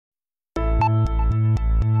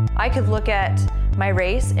I could look at my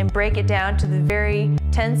race and break it down to the very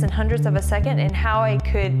tenths and hundredths of a second and how I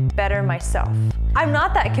could better myself. I'm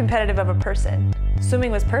not that competitive of a person.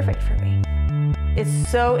 Swimming was perfect for me. It's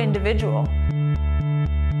so individual.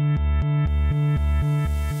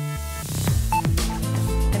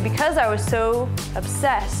 And because I was so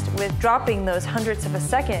obsessed with dropping those hundredths of a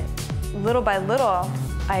second, little by little,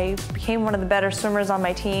 I became one of the better swimmers on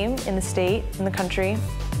my team in the state, in the country,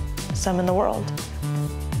 some in the world.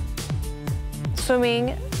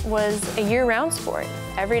 Swimming was a year-round sport.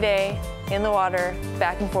 Every day, in the water,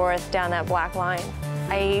 back and forth, down that black line.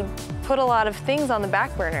 I put a lot of things on the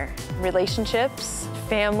back burner. Relationships,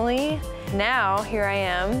 family. Now, here I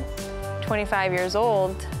am, 25 years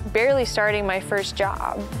old, barely starting my first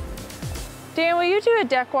job. Dan, will you do a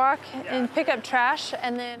deck walk and pick up trash?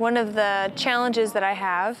 And then one of the challenges that I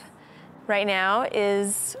have right now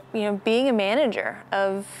is, being a manager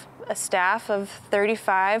of a staff of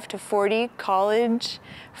 35 to 40 college,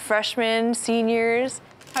 freshmen, seniors.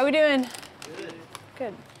 How we doing? Good.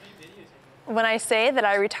 Good. When I say that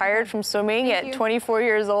I retired from swimming at 24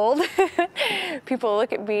 years old, people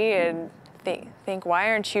look at me and think, why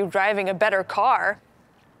aren't you driving a better car?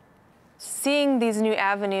 Seeing these new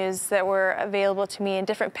avenues that were available to me and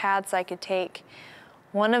different paths I could take,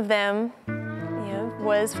 one of them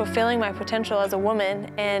was fulfilling my potential as a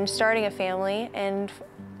woman and starting a family and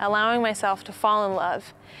allowing myself to fall in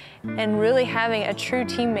love and really having a true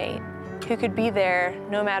teammate who could be there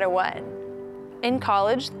no matter what. In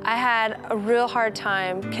college, I had a real hard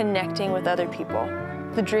time connecting with other people.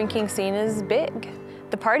 The drinking scene is big.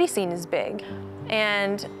 The party scene is big.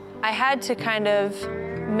 And I had to kind of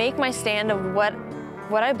make my stand of what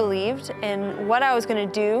I believed and what I was gonna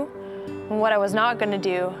do and what I was not gonna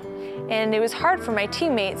do. And it was hard for my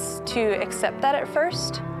teammates to accept that at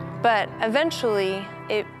first, but eventually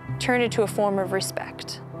it turned into a form of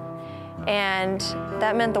respect. And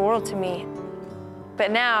that meant the world to me.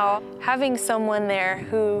 But now, having someone there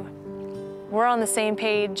who we're on the same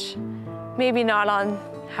page, maybe not on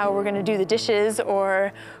how we're gonna do the dishes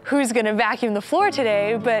or who's gonna vacuum the floor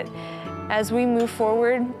today, but as we move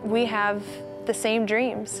forward, we have the same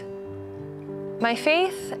dreams. My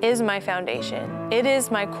faith is my foundation. It is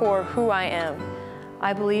my core, who I am.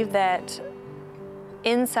 I believe that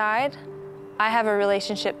inside, I have a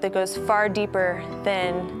relationship that goes far deeper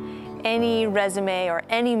than any resume or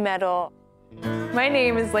any medal. My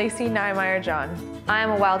name is Lacey Niemeyer John. I am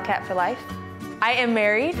a Wildcat for life. I am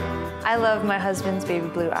married. I love my husband's baby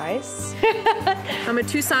blue eyes. I'm a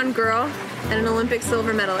Tucson girl and an Olympic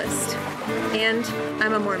silver medalist. And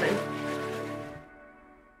I'm a Mormon.